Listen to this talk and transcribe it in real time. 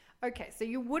Okay, so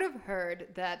you would have heard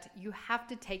that you have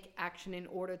to take action in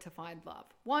order to find love.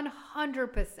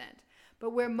 100%.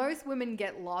 But where most women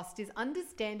get lost is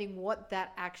understanding what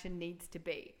that action needs to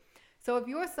be. So if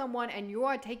you're someone and you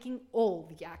are taking all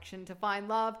the action to find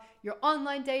love, you're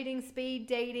online dating, speed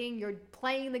dating, you're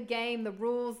playing the game, the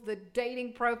rules, the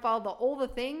dating profile, all the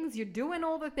things, you're doing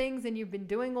all the things and you've been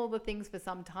doing all the things for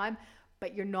some time,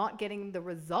 but you're not getting the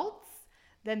results,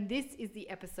 then this is the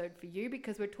episode for you,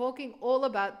 because we're talking all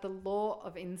about the law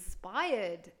of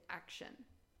inspired action.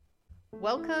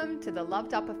 Welcome to the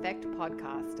Loved Up Effect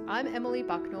podcast. I'm Emily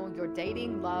Bucknell, your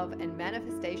dating, love, and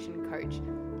manifestation coach,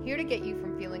 here to get you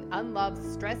from feeling unloved,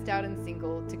 stressed out, and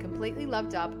single to completely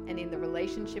loved up and in the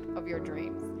relationship of your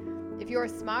dreams. If you're a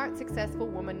smart, successful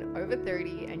woman over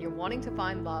 30 and you're wanting to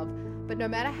find love, but no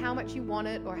matter how much you want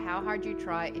it or how hard you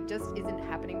try, it just isn't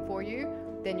happening for you,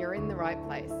 then you're in the right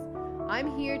place.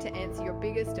 I'm here to answer your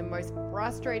biggest and most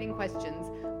frustrating questions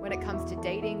when it comes to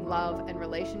dating, love, and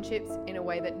relationships in a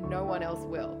way that no one else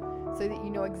will, so that you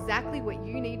know exactly what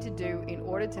you need to do in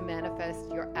order to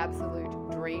manifest your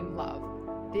absolute dream love.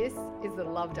 This is the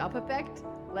Loved Up Effect.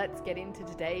 Let's get into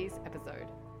today's episode.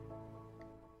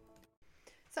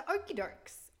 So okie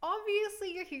dokes.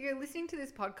 Obviously you're here listening to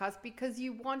this podcast because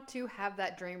you want to have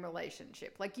that dream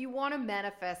relationship. Like you want to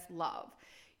manifest love.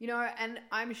 You know, and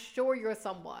I'm sure you're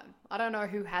someone, I don't know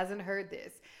who hasn't heard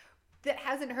this, that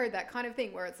hasn't heard that kind of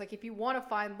thing where it's like, if you want to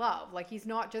find love, like he's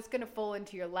not just going to fall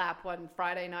into your lap one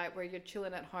Friday night where you're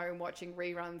chilling at home watching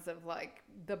reruns of like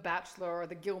The Bachelor or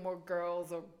The Gilmore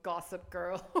Girls or Gossip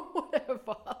Girl or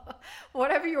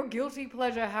whatever your guilty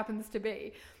pleasure happens to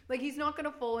be. Like he's not going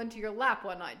to fall into your lap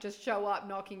one night, just show up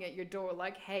knocking at your door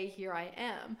like, hey, here I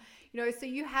am. You know, so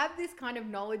you have this kind of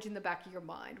knowledge in the back of your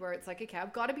mind where it's like, okay,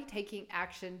 I've got to be taking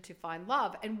action to find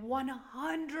love. And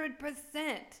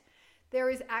 100%, there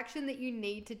is action that you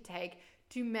need to take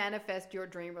to manifest your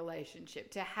dream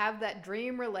relationship, to have that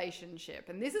dream relationship.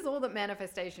 And this is all that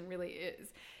manifestation really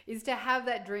is to have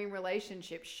that dream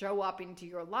relationship show up into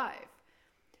your life.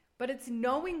 But it's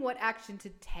knowing what action to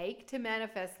take to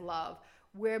manifest love,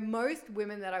 where most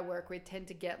women that I work with tend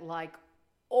to get like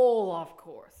all off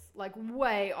course, like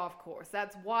way off course.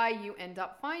 That's why you end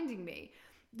up finding me,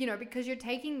 you know, because you're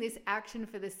taking this action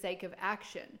for the sake of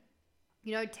action.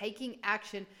 You know, taking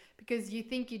action because you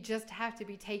think you just have to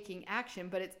be taking action,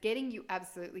 but it's getting you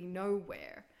absolutely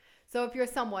nowhere. So if you're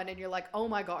someone and you're like, oh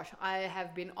my gosh, I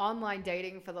have been online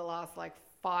dating for the last like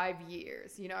 5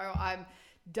 years, you know, I'm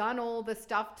done all the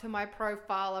stuff to my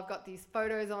profile. I've got these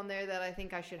photos on there that I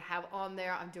think I should have on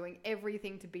there. I'm doing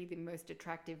everything to be the most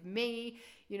attractive me.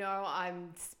 You know, I'm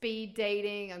speed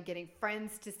dating. I'm getting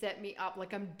friends to set me up.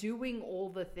 Like I'm doing all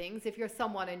the things. If you're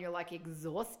someone and you're like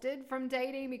exhausted from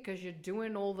dating because you're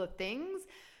doing all the things,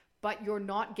 but you're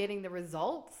not getting the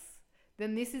results,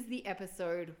 then this is the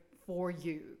episode for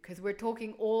you, because we're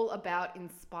talking all about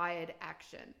inspired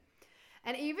action.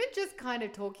 And even just kind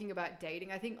of talking about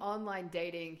dating, I think online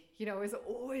dating, you know, is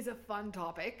always a fun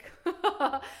topic.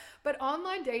 But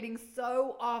online dating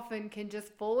so often can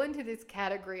just fall into this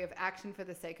category of action for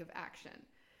the sake of action.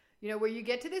 You know, where you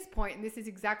get to this point, and this is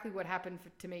exactly what happened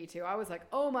to me too. I was like,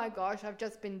 oh my gosh, I've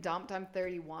just been dumped. I'm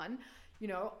 31. You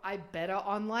know, I better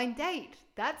online date.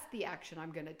 That's the action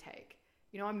I'm going to take.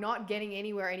 You know, I'm not getting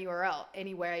anywhere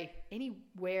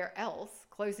else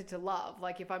closer to love.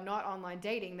 Like if I'm not online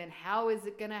dating, then how is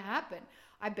it going to happen?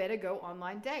 I better go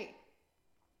online date.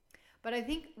 But I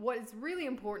think what is really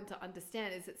important to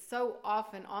understand is that so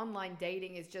often online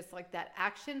dating is just like that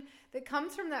action that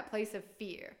comes from that place of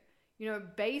fear, you know,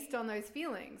 based on those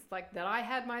feelings like that I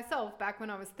had myself back when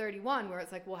I was 31, where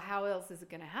it's like, well, how else is it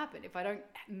going to happen? If I don't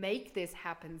make this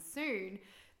happen soon,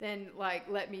 then like,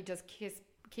 let me just kiss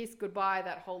goodbye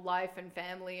that whole life and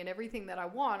family and everything that I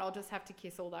want. I'll just have to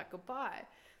kiss all that goodbye.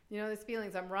 You know, those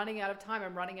feelings, I'm running out of time,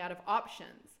 I'm running out of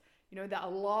options. You know, that a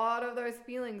lot of those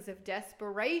feelings of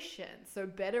desperation, so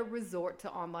better resort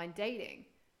to online dating.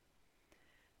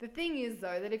 The thing is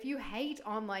though, that if you hate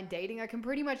online dating, I can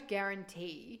pretty much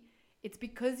guarantee it's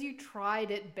because you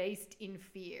tried it based in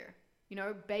fear. You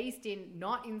know, based in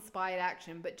not inspired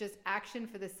action, but just action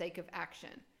for the sake of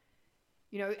action.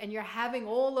 You know, and you're having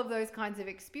all of those kinds of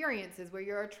experiences where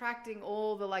you're attracting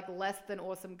all the like less than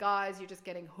awesome guys. You're just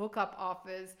getting hookup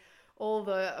offers, all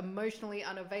the emotionally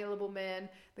unavailable men,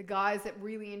 the guys that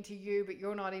really into you, but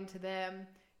you're not into them.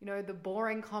 You know, the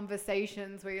boring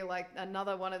conversations where you're like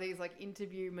another one of these like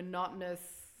interview monotonous,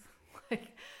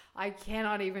 like I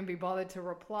cannot even be bothered to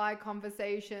reply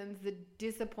conversations, the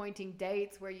disappointing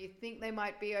dates where you think they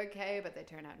might be okay, but they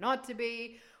turn out not to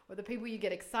be. Or the people you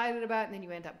get excited about and then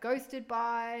you end up ghosted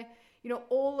by.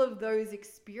 all of those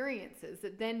experiences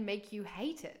that then make you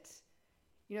hate it.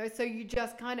 So you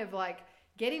just kind of like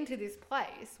get into this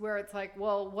place where it's like,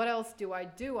 well, what else do I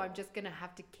do? I'm just going to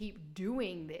have to keep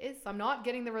doing this. I'm not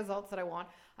getting the results that I want.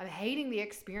 I'm hating the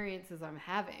experiences I'm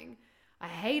having. I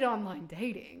hate online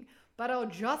dating, but I'll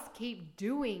just keep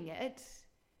doing it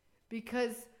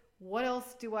because what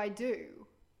else do I do?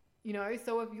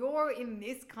 So if you're in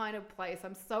this kind of place,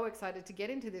 I'm so excited to get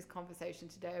into this conversation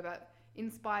today about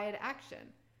inspired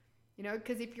action.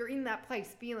 Because if you're in that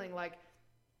place feeling like,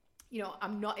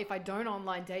 if I don't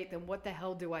online date, then what the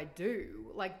hell do I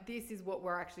do? Like, this is what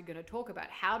we're actually going to talk about,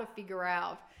 how to figure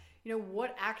out,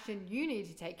 what action you need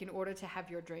to take in order to have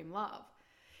your dream love.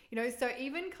 So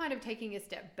even kind of taking a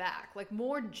step back, like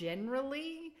more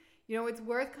generally, it's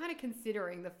worth kind of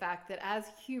considering the fact that as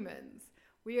humans,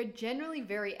 we are generally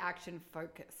very action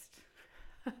focused.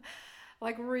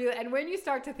 Like really, and when you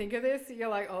start to think of this, you're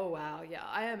like, oh wow, yeah,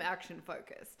 I am action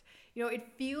focused. It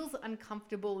feels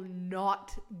uncomfortable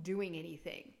not doing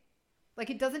anything. Like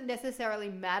it doesn't necessarily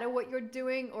matter what you're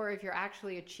doing or if you're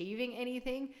actually achieving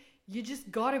anything, you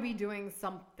just gotta be doing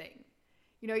something.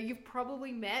 You've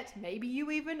probably met, maybe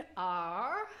you even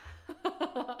are,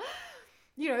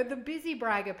 the busy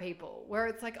bragger people where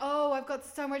it's like, oh, I've got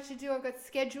so much to do. I've got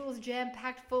schedules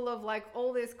jam-packed full of like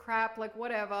all this crap, like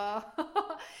whatever,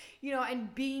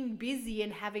 and being busy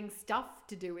and having stuff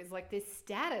to do is like this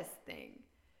status thing.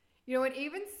 And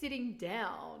even sitting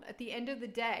down at the end of the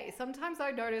day, sometimes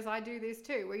I notice I do this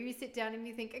too, where you sit down and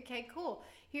you think, okay, cool.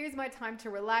 Here's my time to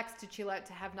relax, to chill out,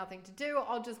 to have nothing to do.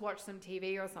 I'll just watch some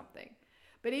TV or something.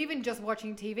 But even just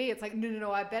watching TV, it's like,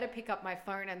 no, I better pick up my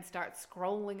phone and start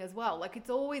scrolling as well. Like it's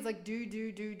always like do.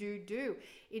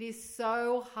 It is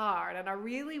so hard. And I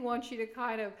really want you to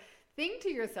kind of think to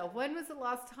yourself, when was the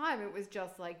last time it was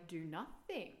just like, do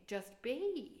nothing, just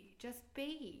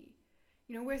be.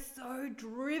 We're so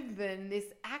driven, this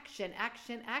action,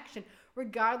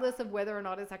 regardless of whether or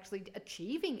not it's actually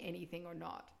achieving anything or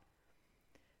not.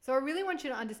 So I really want you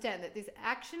to understand that this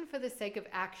action for the sake of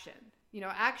action,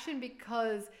 action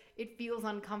because it feels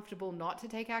uncomfortable not to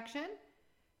take action,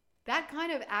 that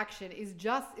kind of action is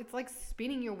just, it's like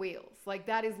spinning your wheels. Like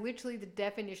that is literally the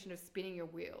definition of spinning your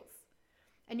wheels.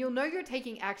 And you'll know you're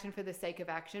taking action for the sake of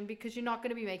action because you're not going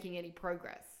to be making any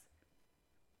progress.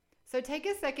 So take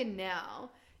a second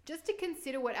now just to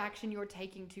consider what action you're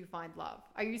taking to find love.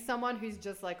 Are you someone who's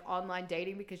just like online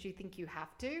dating because you think you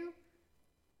have to?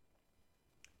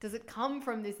 Does it come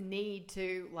from this need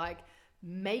to like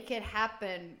make it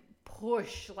happen,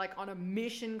 push like on a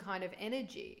mission kind of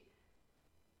energy?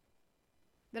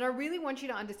 Then I really want you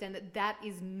to understand that that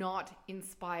is not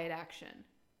inspired action.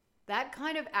 That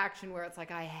kind of action where it's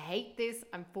like, I hate this,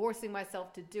 I'm forcing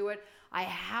myself to do it, I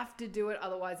have to do it,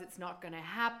 otherwise it's not going to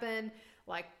happen,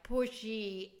 like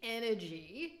pushy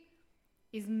energy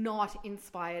is not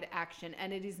inspired action,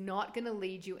 and it is not going to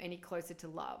lead you any closer to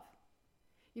love.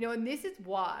 And this is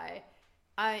why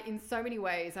in so many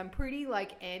ways I'm pretty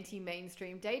like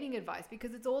anti-mainstream dating advice,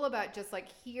 because it's all about just like,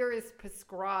 here is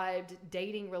prescribed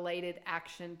dating related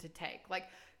action to take. Like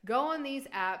go on these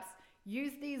apps,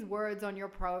 use these words on your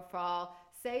profile,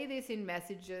 say this in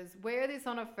messages, wear this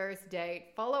on a first date,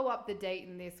 follow up the date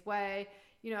in this way,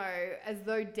 as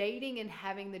though dating and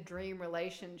having the dream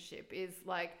relationship is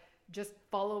like just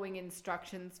following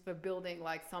instructions for building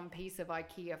like some piece of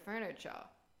IKEA furniture.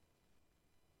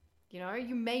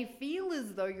 You may feel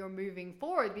as though you're moving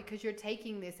forward because you're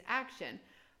taking this action,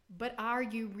 but are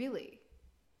you really?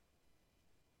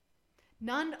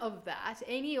 None of that,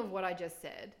 any of what I just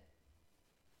said,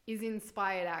 is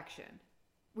inspired action,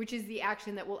 which is the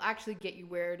action that will actually get you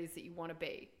where it is that you want to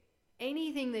be.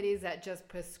 Anything that is that just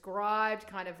prescribed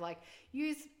kind of like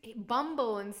use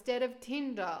Bumble instead of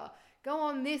Tinder, go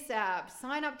on this app,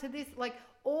 sign up to this, like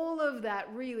all of that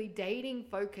really dating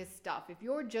focused stuff. If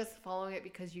you're just following it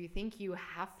because you think you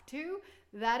have to,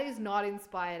 that is not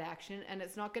inspired action, and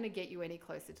it's not going to get you any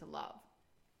closer to love.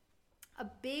 A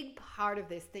big part of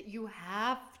this that you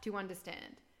have to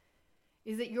understand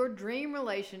is that your dream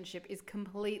relationship is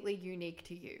completely unique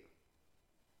to you.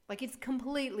 Like it's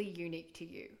completely unique to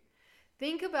you.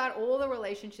 Think about all the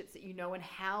relationships that you know and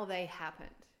how they happened.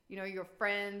 Your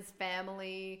friends,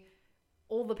 family,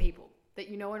 all the people that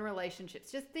you know in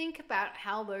relationships. Just think about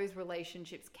how those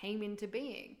relationships came into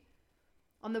being.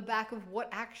 On the back of what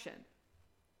action?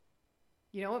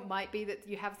 It might be that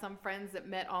you have some friends that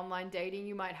met online dating.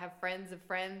 You might have friends of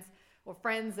friends, or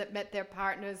friends that met their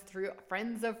partners through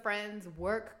friends of friends,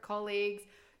 work colleagues,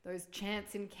 those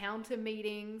chance encounter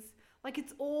meetings. Like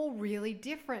it's all really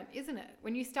different, isn't it?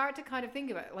 When you start to kind of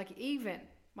think about it, like even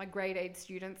my grade 8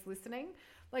 students listening,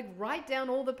 Like, write down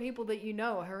all the people that you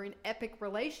know who are in epic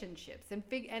relationships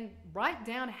and write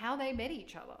down how they met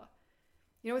each other.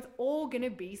 You know, it's all going to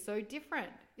be so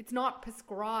different. It's not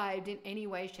prescribed in any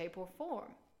way, shape, or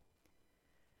form.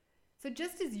 So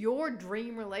just as your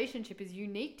dream relationship is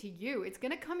unique to you, it's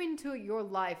going to come into your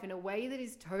life in a way that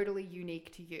is totally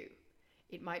unique to you.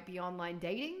 It might be online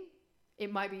dating.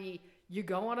 It might be you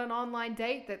go on an online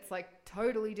date that's like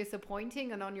totally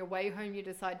disappointing, and on your way home you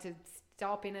decide to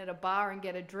stop in at a bar and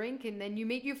get a drink, and then you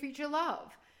meet your future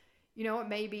love. You know, it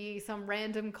may be some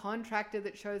random contractor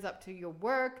that shows up to your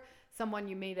work, someone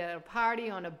you meet at a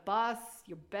party, on a bus,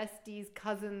 your bestie's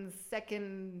cousin's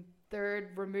second, third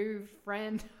removed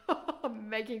friend,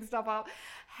 making stuff up,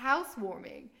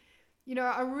 housewarming. You know,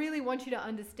 I really want you to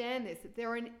understand this, that there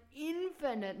are an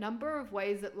infinite number of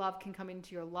ways that love can come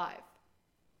into your life.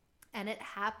 And it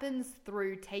happens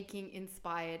through taking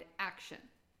inspired action.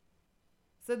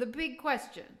 So the big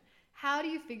question, how do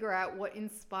you figure out what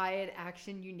inspired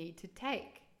action you need to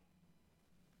take?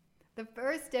 The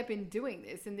first step in doing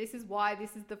this, and this is why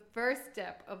this is the first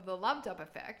step of the Loved Up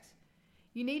effect,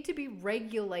 you need to be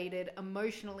regulated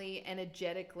emotionally,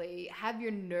 energetically, have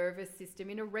your nervous system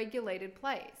in a regulated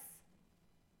place.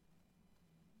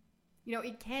 You know,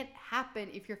 it can't happen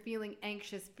if you're feeling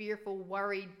anxious, fearful,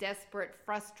 worried, desperate,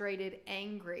 frustrated,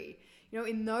 angry. You know,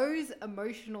 in those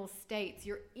emotional states,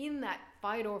 you're in that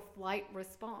fight or flight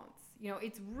response. You know,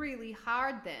 it's really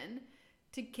hard then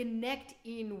to connect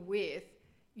in with,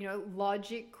 you know,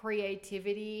 logic,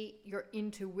 creativity, your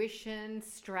intuition,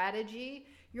 strategy.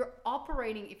 If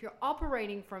you're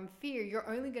operating from fear, you're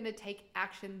only going to take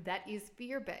action that is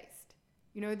fear-based.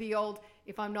 You know, the old,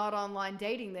 if I'm not online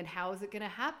dating, then how is it going to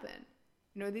happen?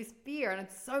 You know, this fear, and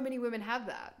so many women have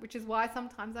that, which is why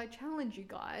sometimes I challenge you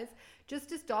guys just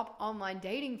to stop online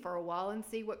dating for a while and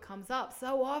see what comes up.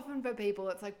 So often for people,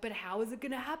 it's like, but how is it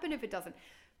going to happen if it doesn't?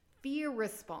 Fear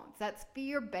response, that's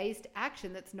fear-based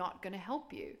action that's not going to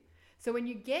help you. So when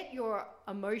you get your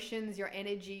emotions, your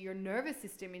energy, your nervous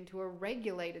system into a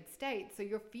regulated state, so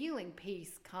you're feeling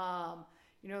peace, calm,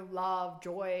 you know, love,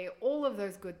 joy, all of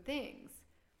those good things,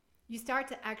 you start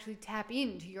to actually tap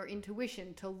into your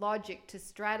intuition, to logic, to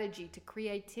strategy, to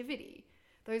creativity,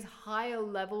 those higher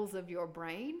levels of your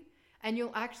brain, and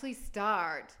you'll actually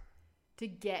start to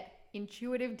get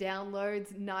intuitive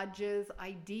downloads, nudges,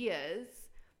 ideas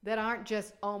that aren't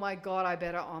just, oh my God, I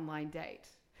better online date.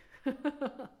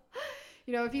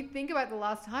 You know, if you think about the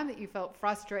last time that you felt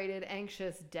frustrated,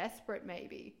 anxious, desperate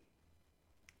maybe,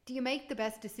 do you make the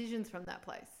best decisions from that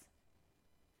place?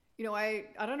 You know, I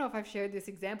don't know if I've shared this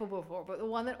example before, but the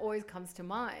one that always comes to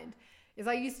mind is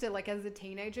I used to, like as a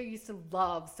teenager, used to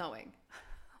love sewing.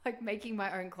 Like making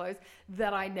my own clothes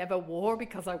that I never wore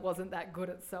because I wasn't that good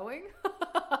at sewing.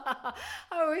 I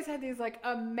always had these like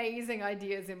amazing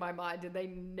ideas in my mind and they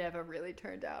never really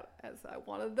turned out as I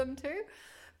wanted them to.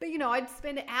 But you know, I'd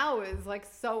spend hours like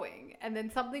sewing and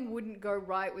then something wouldn't go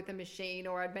right with the machine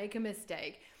or I'd make a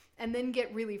mistake and then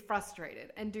get really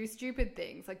frustrated and do stupid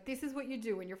things. Like this is what you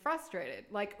do when you're frustrated,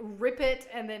 like rip it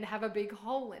and then have a big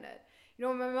hole in it. You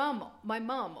know, my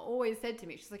mom always said to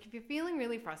me, she's like, if you're feeling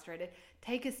really frustrated,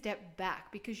 take a step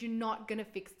back because you're not going to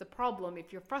fix the problem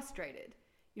if you're frustrated.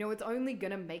 You know, it's only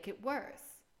going to make it worse.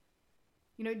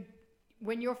 You know,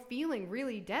 when you're feeling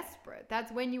really desperate,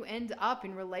 that's when you end up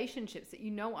in relationships that you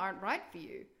know aren't right for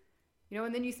you. You know,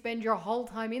 and then you spend your whole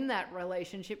time in that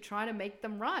relationship trying to make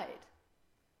them right.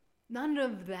 None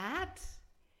of that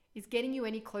is getting you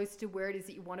any closer to where it is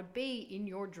that you want to be in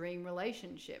your dream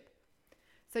relationship.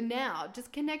 So now,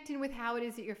 just connecting with how it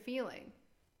is that you're feeling.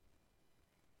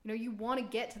 You know, you want to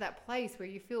get to that place where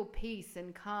you feel peace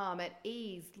and calm, at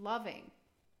ease, loving.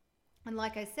 And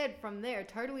like I said, from there,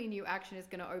 totally new action is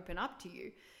going to open up to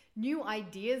you. New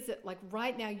ideas that like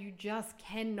right now you just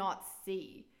cannot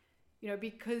see, you know,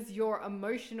 because your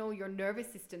emotional, your nervous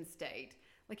system state,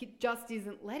 like it just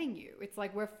isn't letting you. It's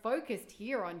like we're focused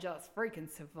here on just freaking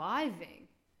surviving.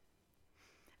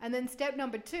 And then step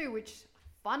number 2, which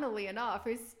funnily enough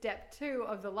is step 2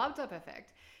 of the Loved Up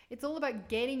effect. It's all about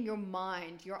getting your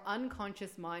mind, your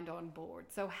unconscious mind on board.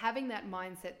 So having that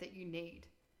mindset that you need.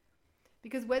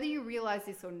 Because whether you realize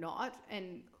this or not,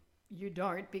 and you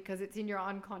don't because it's in your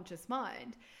unconscious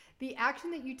mind, the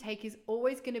action that you take is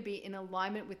always going to be in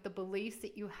alignment with the beliefs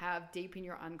that you have deep in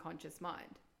your unconscious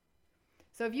mind.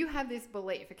 So if you have this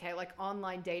belief, okay, like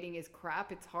online dating is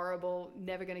crap, it's horrible,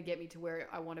 never going to get me to where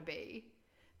I want to be,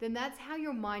 then that's how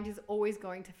your mind is always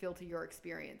going to filter your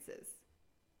experiences.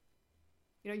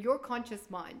 You know, your conscious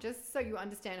mind, just so you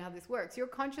understand how this works, your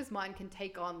conscious mind can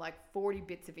take on like 40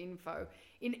 bits of info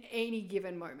in any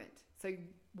given moment. So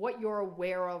what you're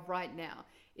aware of right now,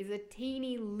 is a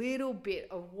teeny little bit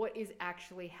of what is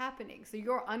actually happening. So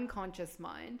your unconscious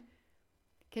mind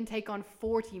can take on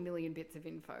 40 million bits of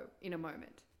info in a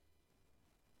moment.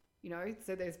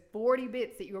 So there's 40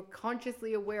 bits that you're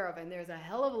consciously aware of, and there's a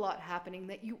hell of a lot happening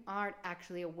that you aren't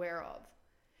actually aware of.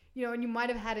 And you might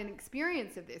have had an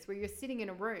experience of this where you're sitting in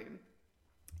a room,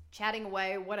 chatting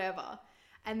away, whatever,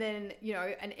 and then,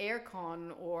 an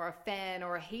aircon or a fan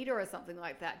or a heater or something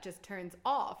like that just turns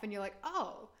off, and you're like,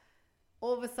 oh,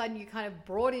 all of a sudden you kind of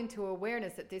brought into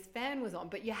awareness that this fan was on,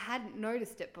 but you hadn't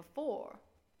noticed it before.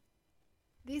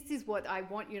 This is what I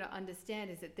want you to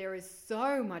understand, is that there is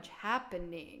so much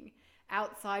happening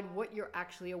outside what you're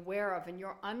actually aware of, and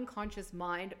your unconscious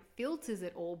mind filters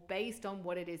it all based on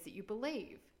what it is that you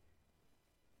believe.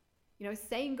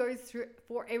 Same goes through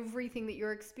for everything that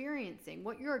you're experiencing.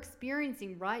 What you're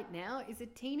experiencing right now is a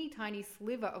teeny tiny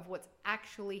sliver of what's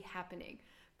actually happening,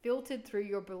 filtered through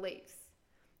your beliefs.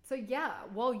 So yeah,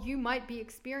 while you might be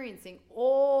experiencing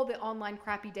all the online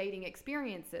crappy dating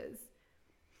experiences,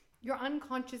 your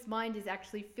unconscious mind is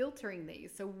actually filtering these.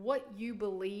 So what you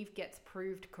believe gets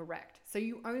proved correct. So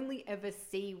you only ever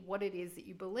see what it is that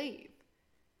you believe.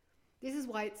 This is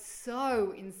why it's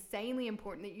so insanely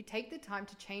important that you take the time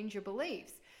to change your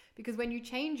beliefs. Because when you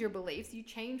change your beliefs, you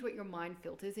change what your mind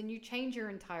filters and you change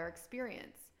your entire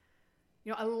experience.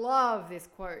 I love this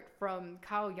quote from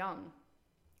Carl Jung.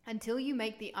 Until you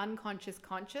make the unconscious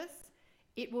conscious,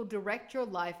 it will direct your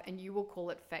life and you will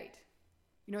call it fate.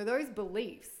 Those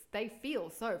beliefs, they feel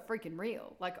so freaking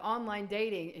real. Like online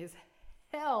dating is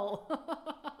hell.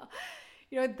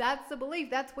 That's the belief.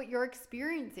 That's what you're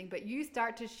experiencing. But you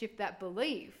start to shift that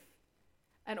belief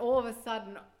and all of a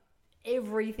sudden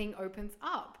everything opens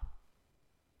up.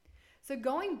 So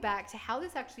going back to how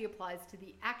this actually applies to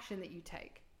the action that you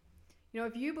take.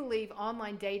 If you believe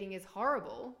online dating is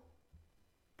horrible,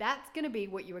 that's going to be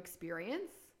what you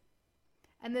experience.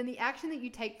 And then the action that you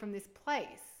take from this place,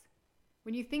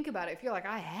 when you think about it, if you're like,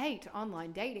 I hate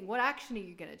online dating, what action are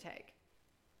you going to take?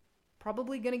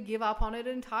 Probably going to give up on it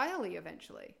entirely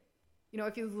eventually.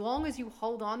 If as long as you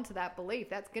hold on to that belief,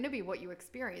 that's going to be what you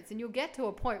experience. And you'll get to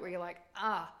a point where you're like,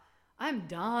 I'm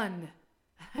done.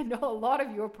 I know a lot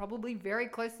of you are probably very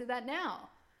close to that now.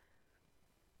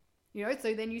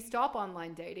 So then you stop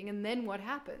online dating, and then what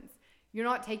happens? You're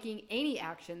not taking any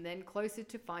action then closer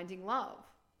to finding love.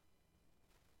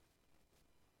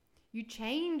 You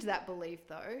change that belief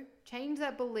though. Change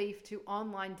that belief to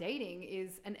online dating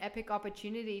is an epic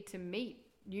opportunity to meet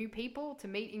new people, to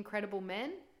meet incredible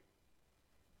men.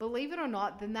 Believe it or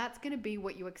not, then that's going to be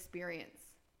what you experience.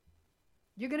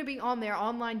 You're going to be on there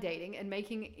online dating and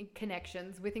making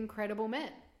connections with incredible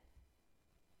men.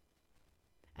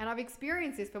 And I've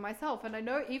experienced this for myself. And I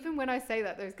know even when I say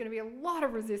that, there's going to be a lot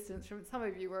of resistance from some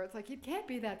of you where it's like, it can't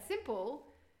be that simple.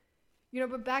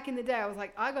 But back in the day, I was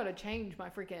like, I got to change my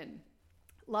freaking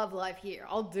love life here.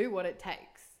 I'll do what it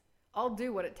takes.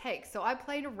 So I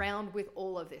played around with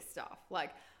all of this stuff.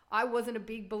 Like, I wasn't a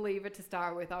big believer to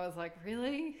start with. I was like,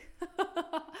 really?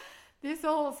 This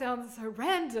all sounds so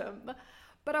random.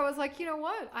 But I was like, you know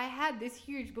what? I had this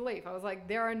huge belief. I was like,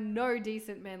 there are no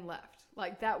decent men left.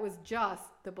 Like, that was just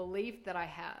the belief that I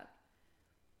had.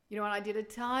 And I did a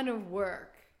ton of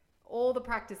work. All the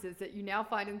practices that you now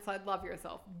find inside Love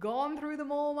Yourself, gone through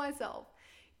them all myself,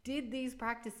 did these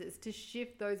practices to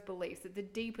shift those beliefs at the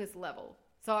deepest level.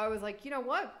 So I was like, you know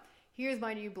what? Here's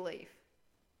my new belief.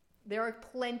 There are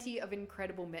plenty of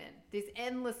incredible men, this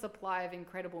endless supply of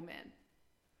incredible men.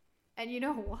 And you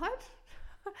know what?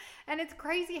 And it's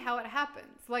crazy how it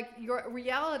happens. Like, your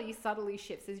reality subtly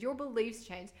shifts. As your beliefs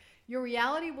change, your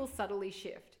reality will subtly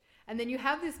shift. And then you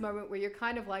have this moment where you're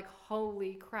kind of like,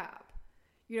 holy crap.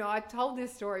 I've told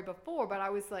this story before, but I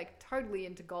was like totally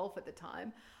into golf at the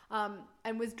time,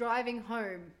 and was driving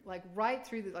home, like right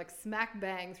through the, like smack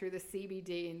bang through the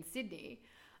CBD in Sydney.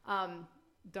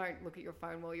 Don't look at your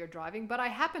phone while you're driving, but I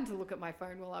happened to look at my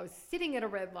phone while I was sitting at a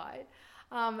red light,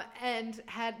 and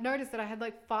had noticed that I had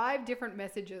like 5 different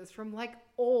messages from like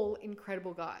all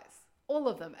incredible guys, all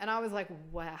of them. And I was like,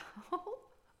 wow.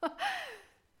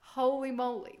 Holy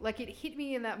moly. Like, it hit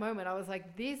me in that moment. I was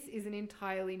like, this is an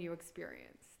entirely new experience.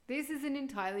 This is an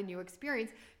entirely new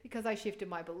experience because I shifted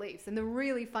my beliefs. And the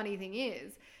really funny thing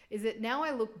is that now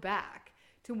I look back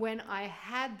to when I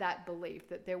had that belief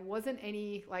that there wasn't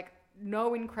any, like,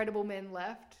 no incredible men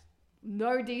left,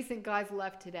 no decent guys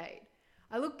left to date.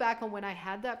 I look back on when I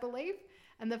had that belief,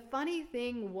 and the funny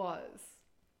thing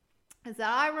is that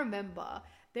I remember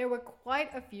there were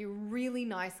quite a few really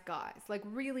nice guys, like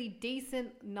really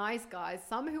decent, nice guys,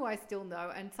 some who I still know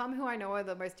and some who I know are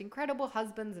the most incredible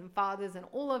husbands and fathers and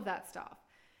all of that stuff.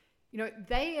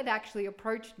 They had actually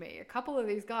approached me, a couple of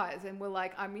these guys, and were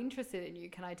like, I'm interested in you.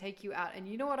 Can I take you out? And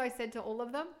you know what I said to all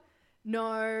of them?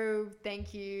 No,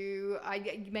 thank you.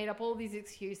 I made up all these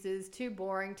excuses, too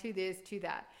boring, too this, too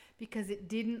that, because it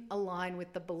didn't align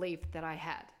with the belief that I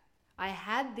had. I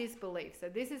had this belief. So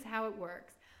this is how it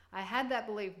works. I had that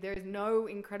belief. There's no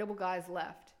incredible guys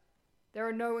left. There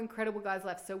are no incredible guys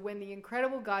left. So when the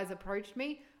incredible guys approached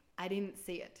me, I didn't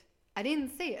see it.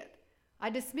 I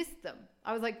dismissed them.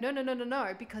 I was like,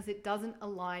 no, because it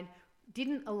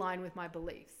didn't align with my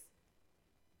beliefs.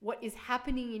 What is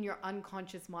happening in your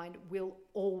unconscious mind will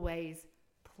always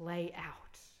play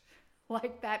out.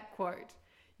 Like that quote.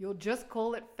 You'll just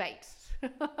call it fate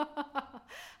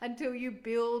until you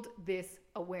build this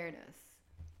awareness.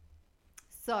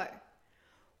 So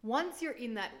once you're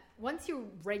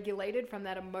regulated from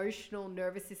that emotional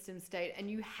nervous system state and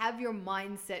you have your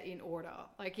mindset in order,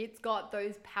 like it's got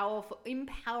those powerful,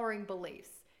 empowering beliefs,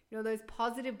 those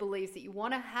positive beliefs that you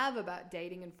want to have about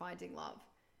dating and finding love,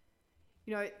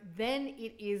 then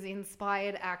it is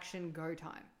inspired action go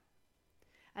time.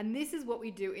 And this is what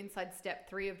we do inside step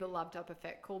 3 of the Loved Up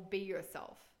Effect, called Be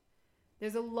Yourself.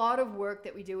 There's a lot of work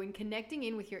that we do in connecting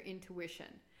in with your intuition.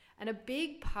 And a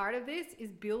big part of this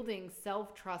is building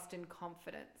self-trust and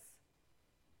confidence.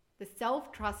 The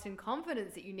self-trust and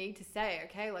confidence that you need to say,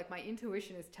 okay, like my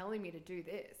intuition is telling me to do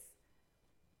this.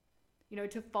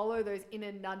 To follow those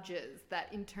inner nudges,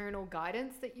 that internal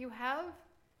guidance that you have.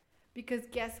 Because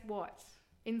guess what?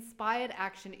 Inspired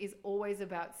action is always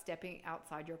about stepping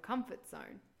outside your comfort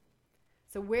zone.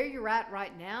 So where you're at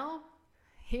right now,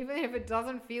 even if it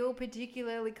doesn't feel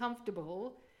particularly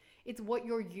comfortable, it's what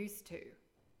you're used to.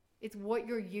 It's what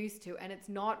you're used to, and it's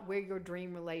not where your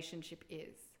dream relationship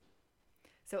is.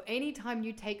 So anytime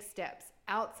you take steps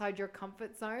outside your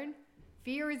comfort zone,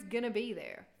 fear is going to be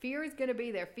there. Fear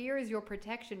is your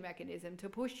protection mechanism to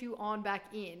push you on back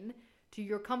in to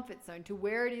your comfort zone, to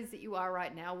where it is that you are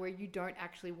right now, where you don't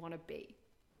actually want to be.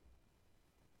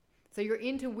 So your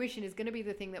intuition is going to be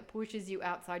the thing that pushes you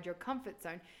outside your comfort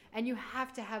zone. And you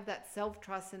have to have that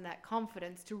self-trust and that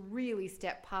confidence to really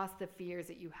step past the fears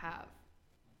that you have.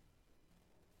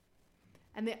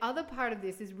 And the other part of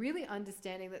this is really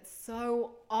understanding that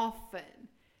so often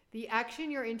the action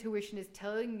your intuition is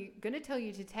going to tell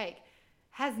you to take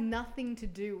has nothing to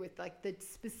do with like the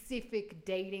specific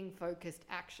dating focused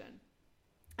action.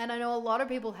 And I know a lot of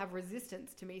people have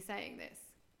resistance to me saying this.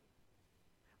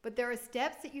 But there are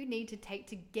steps that you need to take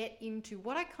to get into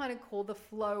what I kind of call the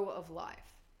flow of life.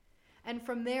 And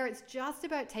from there, it's just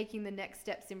about taking the next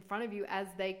steps in front of you as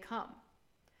they come,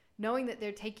 knowing that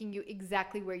they're taking you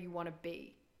exactly where you want to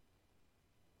be.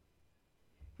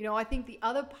 I think the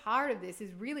other part of this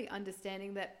is really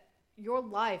understanding that your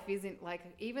life isn't like,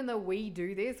 even though we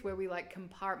do this where we like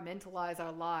compartmentalize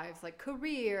our lives, like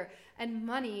career and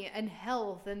money and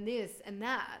health and this and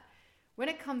that, when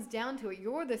it comes down to it,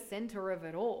 you're the center of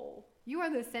it all. You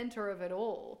are the center of it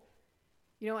all.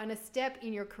 And a step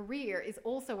in your career is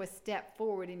also a step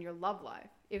forward in your love life.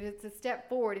 If it's a step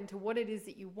forward into what it is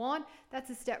that you want, that's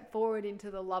a step forward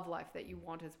into the love life that you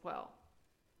want as well.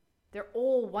 They're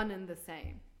all one and the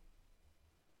same.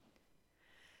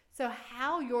 So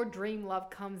how your dream love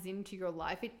comes into your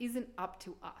life, it isn't up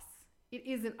to us. It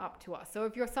isn't up to us. So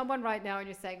if you're someone right now and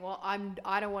you're saying, well,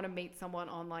 I don't want to meet someone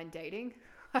online dating,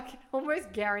 I can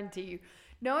almost guarantee you,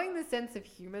 knowing the sense of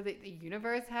humor that the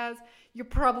universe has, you're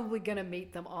probably going to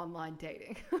meet them online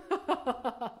dating.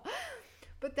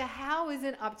 But the how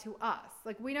isn't up to us.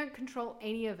 Like, we don't control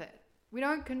any of it.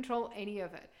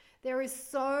 There is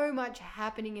so much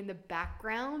happening in the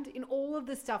background in all of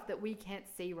the stuff that we can't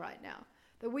see right now,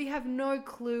 that we have no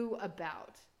clue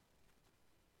about.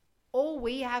 All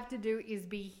we have to do is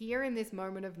be here in this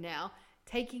moment of now,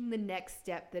 taking the next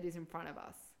step that is in front of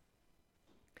us.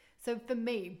 So for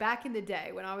me, back in the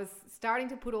day when I was starting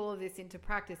to put all of this into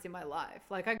practice in my life,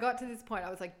 like I got to this point,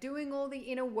 I was like doing all the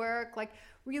inner work, like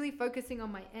really focusing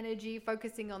on my energy,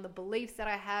 focusing on the beliefs that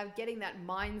I have, getting that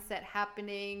mindset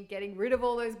happening, getting rid of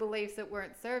all those beliefs that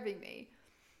weren't serving me.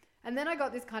 And then I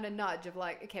got this kind of nudge of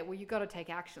like, okay, well, you got to take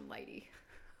action, lady.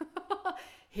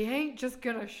 He ain't just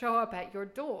going to show up at your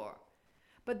door.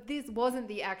 But this wasn't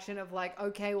the action of like,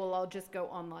 okay, well, I'll just go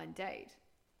online date.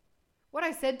 What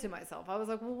I said to myself, I was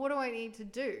like, well, what do I need to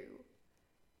do?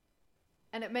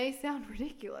 And it may sound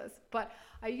ridiculous, but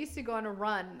I used to go on a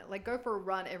run, like go for a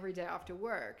run every day after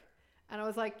work. And I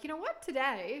was like, you know what?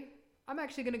 Today, I'm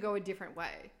actually going to go a different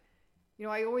way.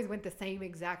 I always went the same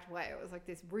exact way. It was like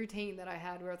this routine that I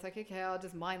had where it's like, okay, I'll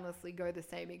just mindlessly go the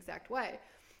same exact way.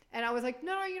 And I was like,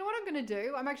 no, you know what I'm going to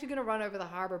do? I'm actually going to run over the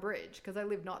Harbour Bridge because I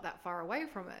live not that far away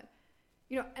from it.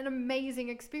 An amazing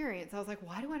experience. I was like,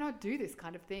 why do I not do this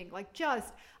kind of thing? Like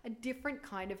just a different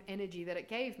kind of energy that it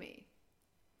gave me.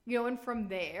 And from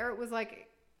there, it was like,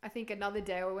 I think another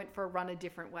day I went for a run a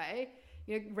different way.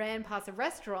 Ran past a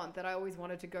restaurant that I always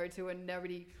wanted to go to and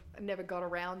never got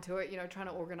around to it, trying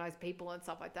to organize people and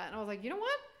stuff like that. And I was like, you know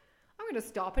what? I'm going to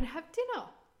stop and have dinner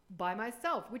by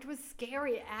myself, which was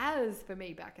scary as for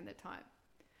me back in the time.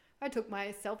 I took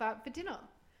myself out for dinner.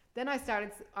 Then I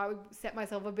would set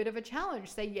myself a bit of a challenge,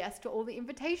 say yes to all the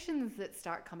invitations that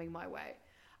start coming my way.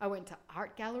 I went to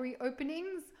art gallery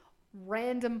openings,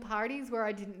 random parties where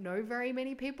I didn't know very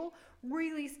many people,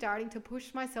 really starting to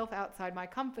push myself outside my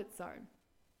comfort zone.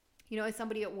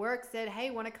 Somebody at work said,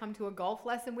 hey, want to come to a golf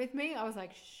lesson with me? I was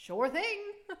like, sure thing.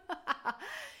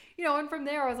 And from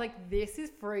there I was like, this is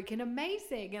freaking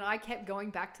amazing. And I kept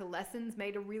going back to lessons,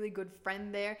 made a really good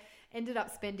friend there, ended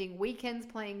up spending weekends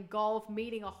playing golf,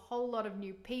 meeting a whole lot of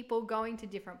new people, going to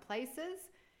different places.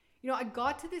 I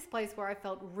got to this place where I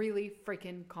felt really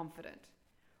freaking confident,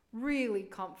 really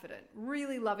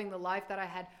loving the life that I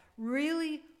had,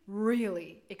 really,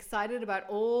 really excited about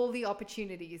all the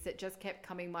opportunities that just kept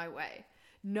coming my way.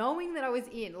 Knowing that I was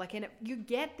in, you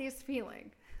get this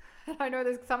feeling. I know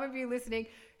there's some of you listening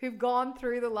who've gone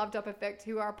through the Loved Up effect,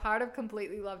 who are part of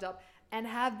Completely Loved Up and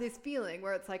have this feeling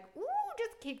where it's like, ooh,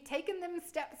 just keep taking them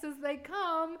steps as they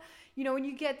come, and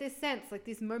you get this sense, like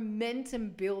this momentum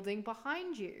building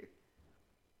behind you.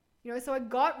 So I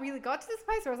got to this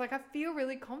place where I was like, I feel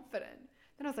really confident.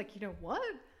 Then I was like, you know what?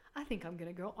 I think I'm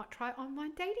going to go try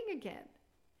online dating again,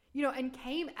 and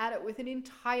came at it with an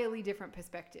entirely different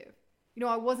perspective.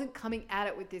 I wasn't coming at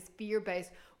it with this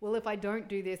fear-based, well, if I don't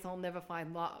do this, I'll never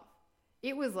find love.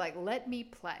 It was like, let me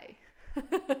play.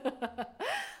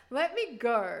 Let me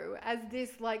go as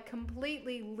this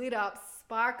completely lit up,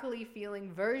 sparkly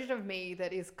feeling version of me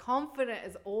that is confident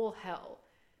as all hell.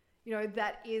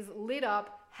 That is lit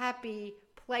up, happy,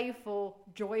 playful,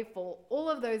 joyful, all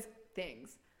of those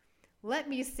things. Let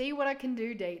me see what I can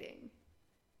do dating.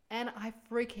 And I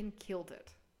freaking killed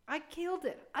it. I killed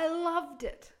it. I loved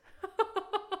it.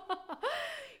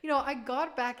 I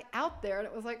got back out there and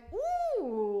it was like,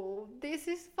 ooh, this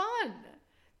is fun.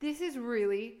 This is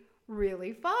really,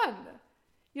 really fun.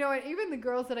 And even the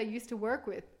girls that I used to work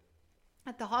with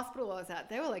at the hospital I was at,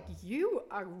 they were like, you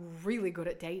are really good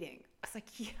at dating. I was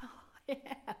like, yeah, I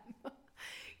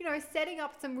am. Setting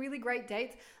up some really great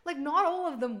dates. Not all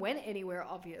of them went anywhere,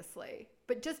 obviously,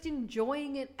 but just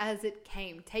enjoying it as it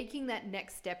came, taking that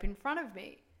next step in front of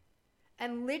me.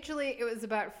 And literally it was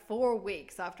about 4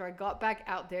 weeks after I got back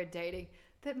out there dating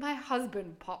that my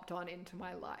husband popped on into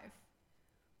my life.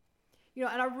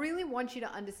 And I really want you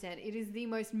to understand, it is the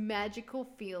most magical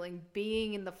feeling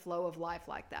being in the flow of life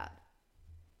like that.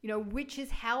 Which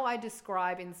is how I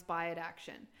describe inspired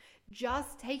action.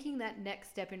 Just taking that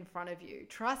next step in front of you,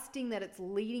 trusting that it's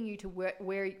leading you to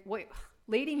where you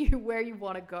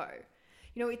want to go.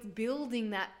 It's building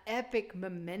that epic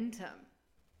momentum.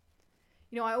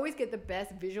 I always get the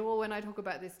best visual when I talk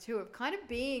about this too, of kind of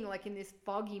being in this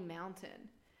foggy mountain.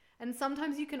 And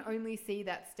sometimes you can only see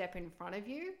that step in front of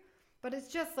you, but it's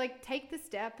just take the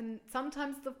step and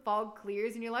sometimes the fog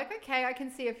clears and you're like, okay, I can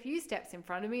see a few steps in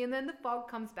front of me, and then the fog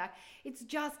comes back. It's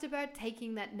just about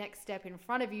taking that next step in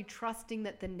front of you, trusting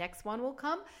that the next one will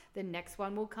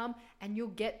come, and you'll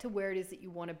get to where it is that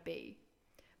you want to be.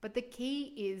 But the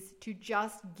key is to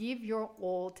just give your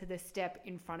all to the step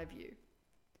in front of you.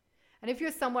 And if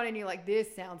you're someone and you're like,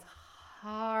 this sounds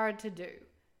hard to do,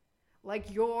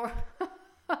 you're,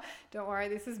 don't worry,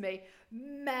 this is me,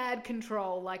 mad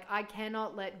control, I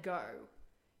cannot let go.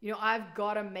 I've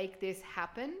got to make this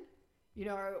happen.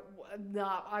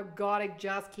 I've got to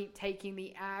just keep taking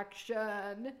the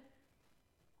action.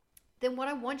 Then what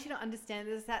I want you to understand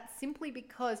is that simply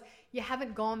because you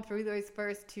haven't gone through those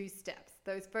first two steps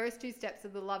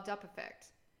of the Loved Up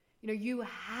effect, you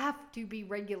have to be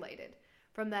regulated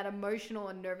from that emotional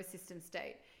and nervous system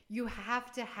state. You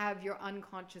have to have your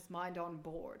unconscious mind on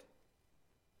board.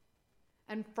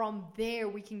 And from there,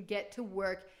 we can get to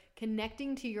work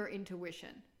connecting to your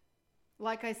intuition.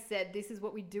 Like I said, this is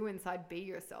what we do inside Be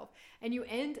Yourself. And you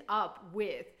end up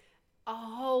with a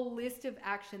whole list of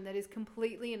action that is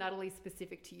completely and utterly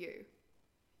specific to you.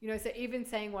 So even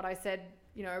saying what I said,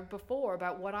 before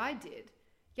about what I did.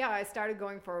 Yeah, I started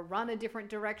going for a run a different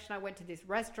direction. I went to this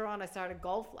restaurant. I started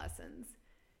golf lessons.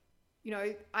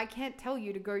 I can't tell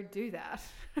you to go do that.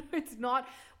 It's not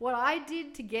what I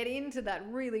did to get into that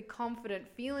really confident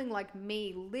feeling like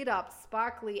me, lit up,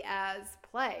 sparkly as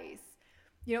place.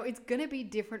 It's going to be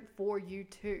different for you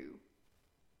too.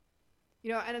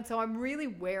 And so I'm really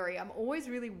wary. I'm always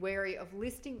really wary of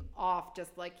listing off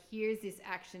just like, here's this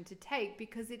action to take,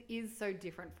 because it is so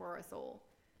different for us all.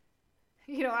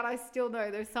 And I still know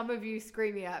there's some of you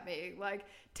screaming at me like,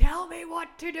 tell me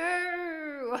what to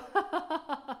do.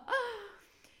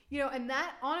 And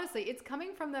that, honestly, it's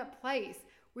coming from that place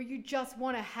where you just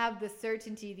want to have the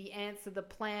certainty, the answer, the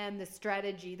plan, the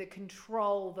strategy, the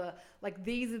control,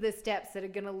 these are the steps that are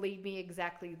going to lead me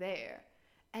exactly there.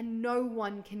 And no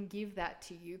one can give that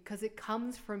to you, because it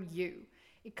comes from you.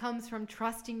 It comes from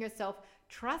trusting yourself,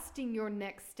 trusting your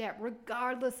next step,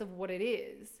 regardless of what it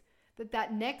is.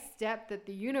 That next step that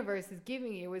the universe is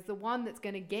giving you is the one that's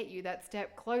going to get you that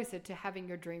step closer to having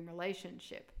your dream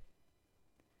relationship.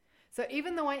 So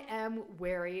even though I am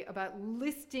wary about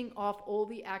listing off all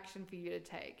the action for you to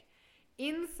take,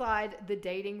 inside the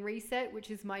Dating Reset, which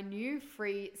is my new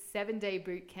free 7-day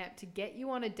boot camp to get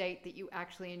you on a date that you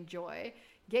actually enjoy,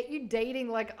 get you dating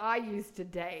like I used to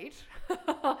date,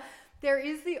 there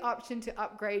is the option to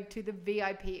upgrade to the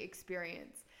VIP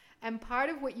experience. And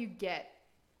part of what you get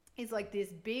is like this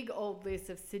big old list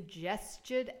of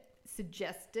suggested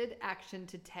action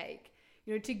to take,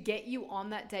 to get you on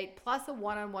that date, plus a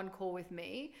one-on-one call with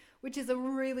me, which is a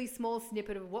really small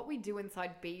snippet of what we do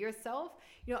inside Be Yourself,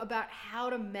 about how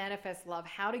to manifest love,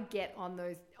 how to get on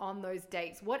those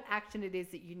dates, what action it is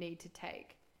that you need to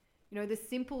take. The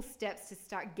simple steps to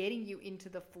start getting you into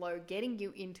the flow, getting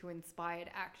you into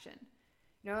inspired action.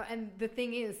 And the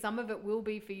thing is, some of it will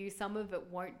be for you, some of it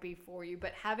won't be for you,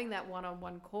 but having that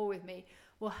one-on-one call with me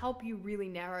will help you really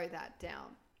narrow that down.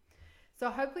 So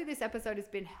hopefully this episode has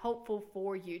been helpful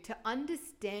for you to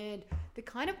understand the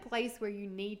kind of place where you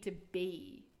need to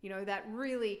be, that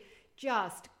really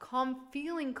just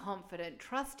feeling confident,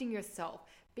 trusting yourself,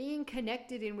 being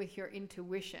connected in with your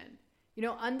intuition,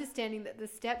 understanding that the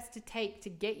steps to take to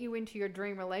get you into your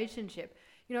dream relationship,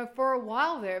 for a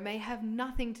while there may have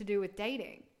nothing to do with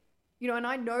dating. And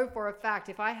I know for a fact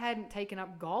if I hadn't taken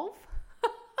up golf,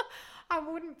 I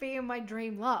wouldn't be in my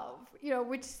dream love,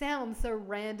 which sounds so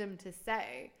random to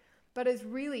say, but it's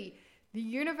really the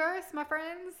universe, my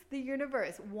friends, the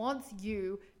universe wants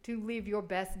you to live your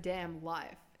best damn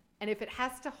life. And if it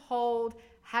has to hold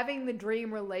having the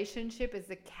dream relationship as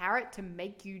the carrot to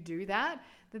make you do that,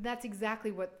 then that's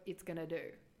exactly what it's going to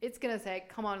do. It's going to say,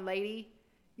 come on, lady,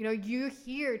 you're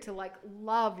here to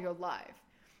love your life.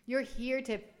 You're here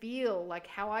to feel like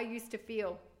how I used to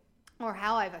feel, or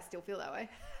how I still feel that way,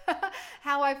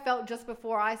 how I felt just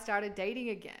before I started dating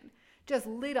again. Just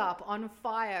lit up, on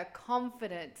fire,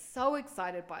 confident, so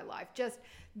excited by life, just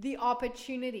the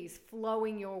opportunities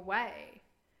flowing your way.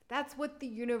 That's what the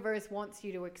universe wants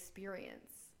you to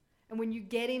experience. And when you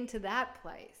get into that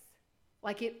place,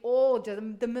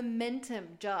 the momentum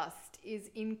just is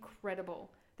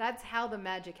incredible. That's how the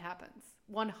magic happens,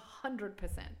 100%.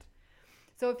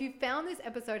 So if you found this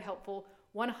episode helpful,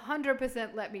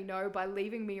 100% let me know by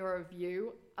leaving me a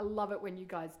review. I love it when you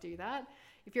guys do that.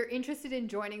 If you're interested in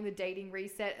joining the Dating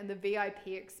Reset and the VIP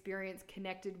experience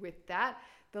connected with that,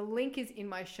 the link is in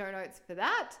my show notes for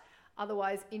that.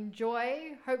 Otherwise,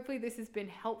 enjoy. Hopefully this has been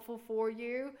helpful for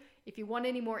you. If you want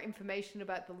any more information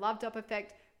about the Loved Up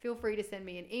Effect, feel free to send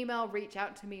me an email, reach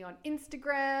out to me on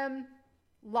Instagram.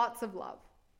 Lots of love.